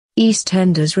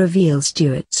EastEnders reveal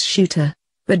Stuart's shooter,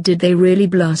 but did they really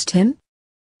blast him?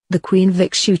 The Queen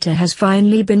Vic shooter has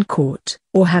finally been caught,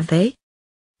 or have they?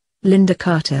 Linda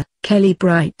Carter, Kellie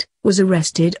Bright, was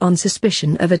arrested on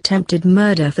suspicion of attempted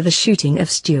murder for the shooting of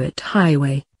Stuart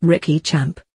Highway, Ricky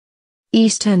Champ.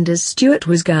 EastEnders Stuart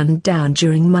was gunned down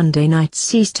during Monday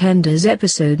night's EastEnders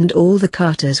episode and all the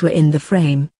Carters were in the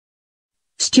frame.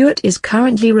 Stuart is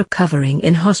currently recovering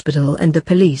in hospital and the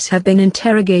police have been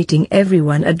interrogating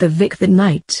everyone at the Vic that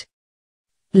night.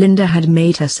 Linda had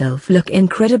made herself look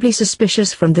incredibly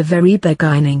suspicious from the very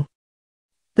beginning.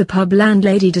 The pub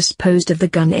landlady disposed of the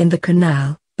gun in the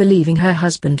canal, believing her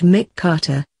husband Mick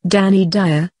Carter,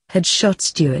 Dyer, had shot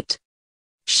Stuart.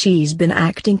 She's been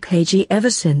acting cagey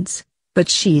ever since, but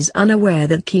she's unaware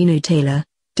that Keanu Taylor,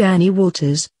 Danny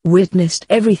Walters, witnessed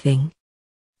everything.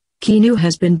 Keanu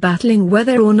has been battling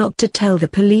whether or not to tell the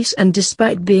police, and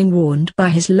despite being warned by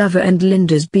his lover and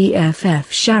Linda's BFF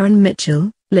Sharon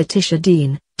Mitchell, Letitia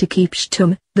Dean, to keep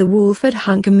stum, the Walford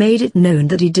hunker made it known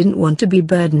that he didn't want to be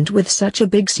burdened with such a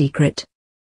big secret.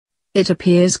 It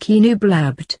appears Keanu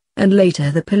blabbed, and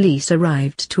later the police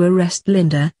arrived to arrest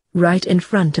Linda, right in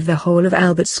front of the whole of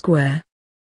Albert Square.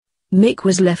 Mick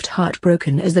was left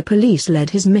heartbroken as the police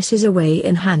led his missus away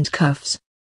in handcuffs.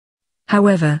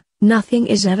 However, nothing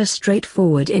is ever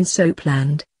straightforward in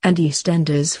Soapland, and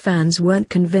EastEnders fans weren't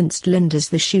convinced Linda's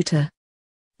the shooter.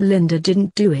 Linda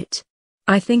didn't do it.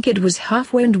 I think it was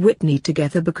Halfway and Whitney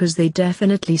together because they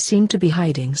definitely seemed to be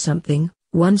hiding something,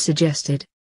 one suggested.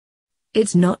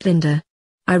 It's not Linda.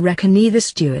 I reckon either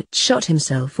Stuart shot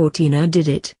himself or Tina did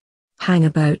it. Hang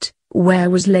about, where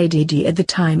was Lady D at the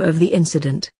time of the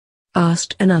incident?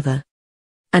 Asked another.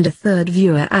 And a third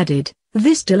viewer added,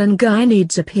 this Dylan guy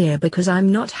needs a peer because I'm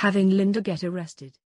not having Linda get arrested.